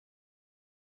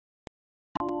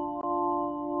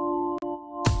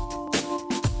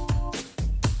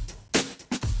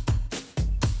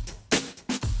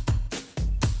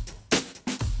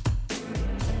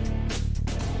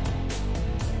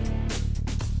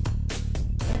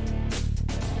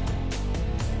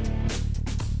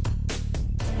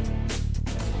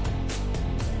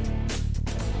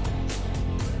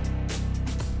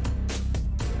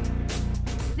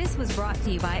brought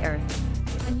to you by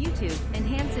Earth. On YouTube and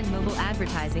Hanson Mobile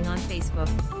Advertising on Facebook.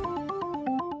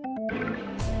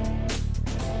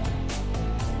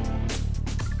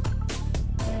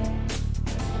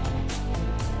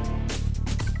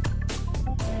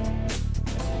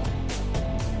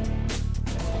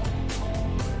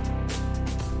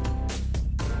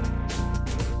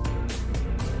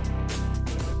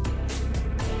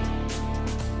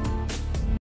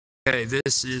 Okay,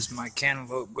 this is my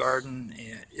cantaloupe garden.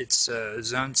 It's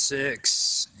Zone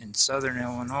 6 in southern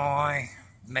Illinois,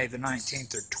 May the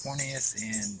 19th or 20th,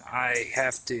 and I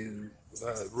have to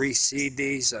reseed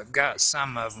these. I've got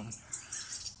some of them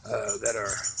that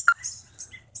are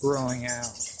growing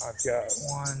out. I've got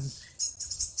 1,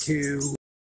 2,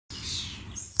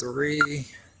 3,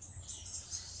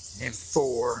 and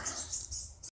 4.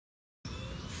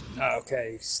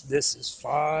 Okay, this is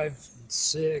 5 and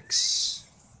 6.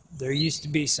 There used to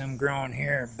be some growing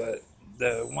here, but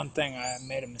the one thing I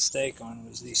made a mistake on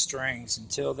was these strings.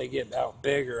 Until they get out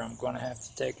bigger, I'm going to have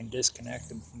to take and disconnect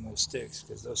them from those sticks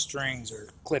because those strings are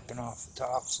clipping off the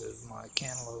tops of my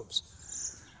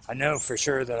cantaloupes. I know for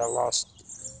sure that I lost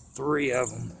 3 of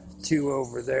them, 2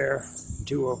 over there,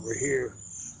 2 over here.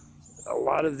 A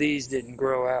lot of these didn't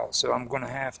grow out, so I'm going to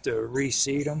have to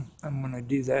reseed them. I'm going to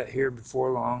do that here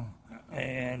before long,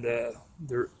 and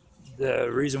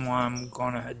the reason why I'm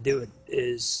going to do it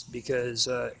is because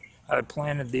I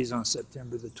planted these on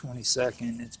September the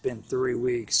 22nd. It's been 3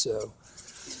 weeks, so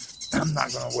I'm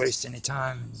not going to waste any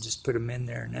time and just put them in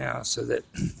there now so that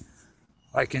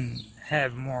I can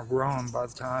have more growing by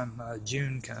the time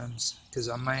June comes, because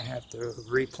I might have to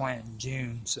replant in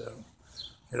June, so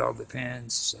it all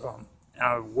depends. So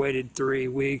I waited 3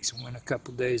 weeks and went a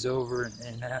couple days over,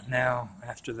 and now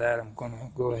after that I'm going to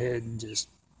go ahead and just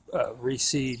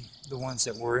reseed the ones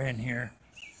that were in here.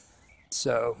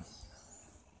 So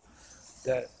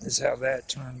that is how that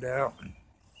turned out.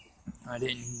 I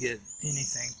didn't get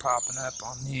anything popping up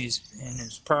on these, and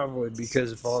it's probably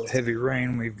because of all the heavy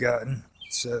rain we've gotten.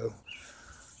 So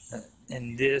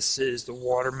and this is the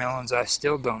watermelons. I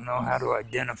still don't know how to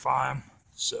identify them,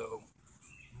 so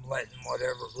I'm letting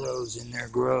whatever grows in there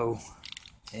grow.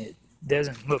 It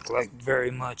doesn't look like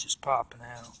very much is popping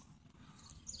out.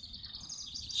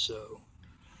 So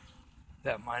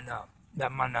that might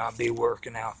not be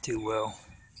working out too well.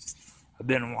 I've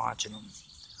been watching them,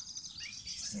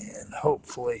 and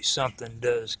hopefully something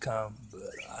does come,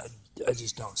 but I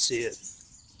just don't see it.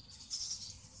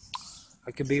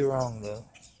 I could be wrong though.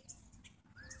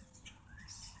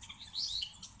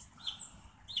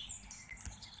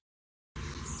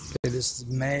 Okay, this is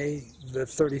May the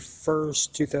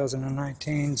 31st,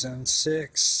 2019, Zone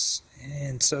 6.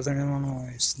 In southern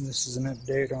Illinois. This is an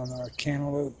update on our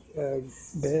cantaloupe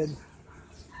bed,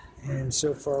 and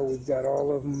so far we've got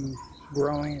all of them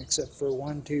growing except for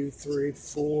 1, 2, 3,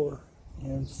 4,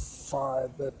 and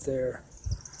 5 up there.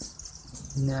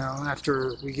 Now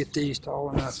after we get these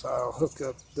tall enough, I'll hook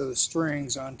up those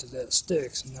strings onto that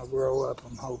sticks and they'll grow up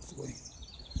them hopefully.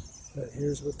 But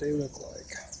here's what they look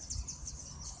like.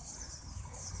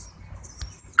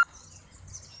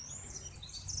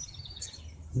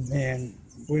 And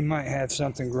we might have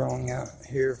something growing out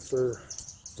here for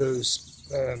those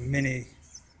mini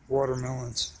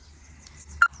watermelons.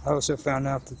 I also found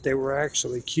out that they were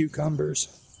actually cucumbers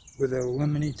with a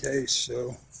lemony taste,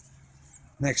 so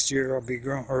next year I'll be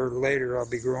growing, or later I'll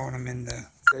be growing them in the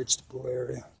vegetable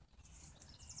area.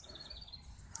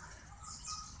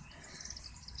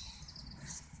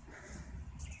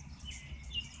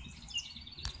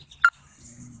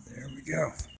 And there we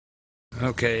go.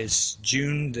 Okay, it's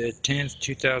June the 10th,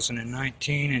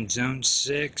 2019 in Zone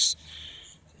 6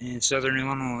 in southern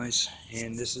Illinois,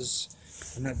 and this is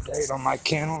an update on my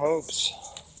cantaloupes.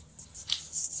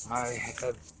 I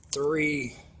have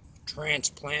 3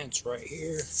 transplants right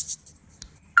here.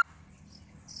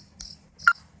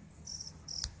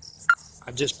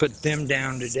 I just put them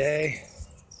down today.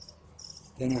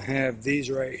 Then I have these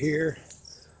right here.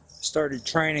 Started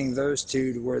training those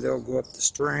 2 to where they'll go up the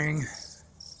string.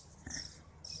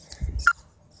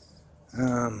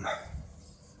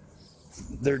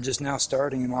 They're just now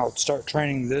starting, and I'll start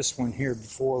training this one here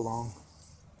before long.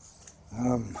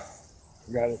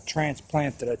 I've got a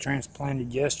transplant that I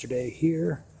transplanted yesterday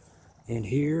here and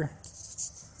here.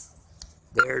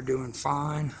 They're doing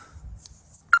fine.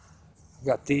 I've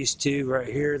got these 2 right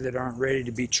here that aren't ready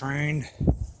to be trained.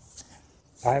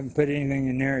 I haven't put anything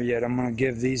in there yet. I'm going to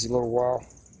give these a little while,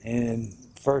 and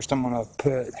first I'm going to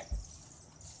put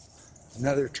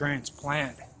another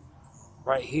transplant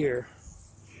right here,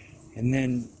 and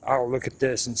then I'll look at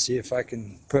this and see if I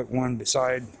can put one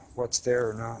beside what's there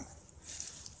or not.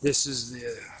 This is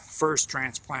the first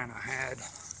transplant I had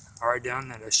already done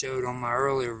that I showed on my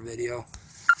earlier video.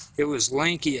 It was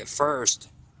lanky at first.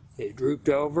 It drooped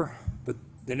over, but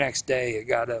the next day it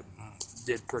got up and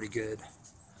did pretty good.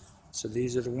 So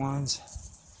these are the ones.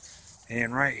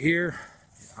 And right here,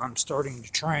 I'm starting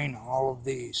to train all of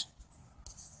these.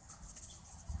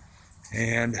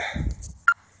 And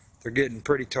they're getting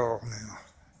pretty tall now.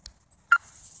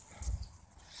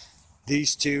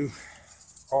 These two,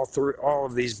 all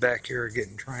of these back here are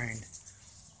getting trained.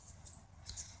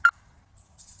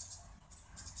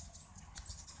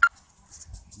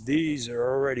 These are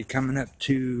already coming up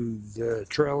to the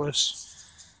trellis,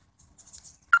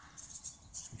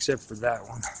 except for that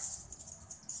one.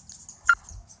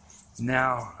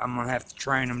 Now I'm going to have to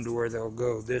train them to where they'll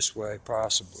go this way,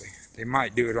 possibly. They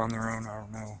might do it on their own, I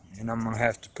don't know. And I'm going to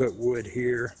have to put wood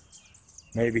here,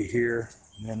 maybe here,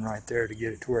 and then right there to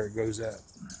get it to where it goes up.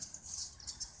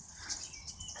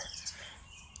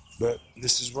 But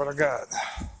this is what I got.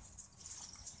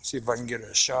 See if I can get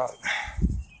a shot.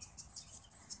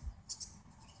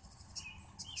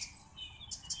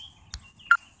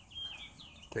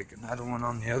 Take another one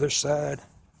on the other side.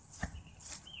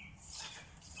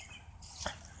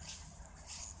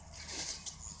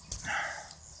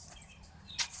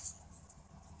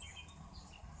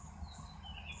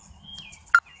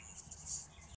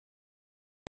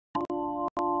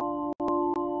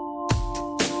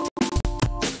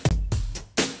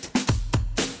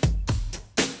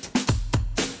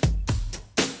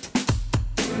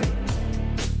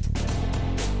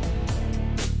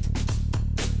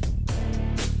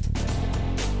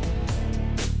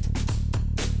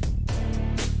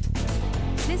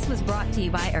 This was brought to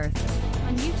you by Earth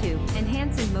on YouTube and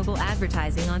Hanson Mobile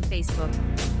Advertising on Facebook.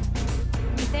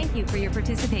 We thank you for your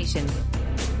participation.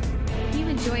 If you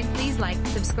enjoyed, please like,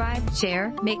 subscribe,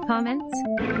 share, make comments.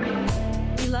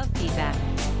 We love feedback.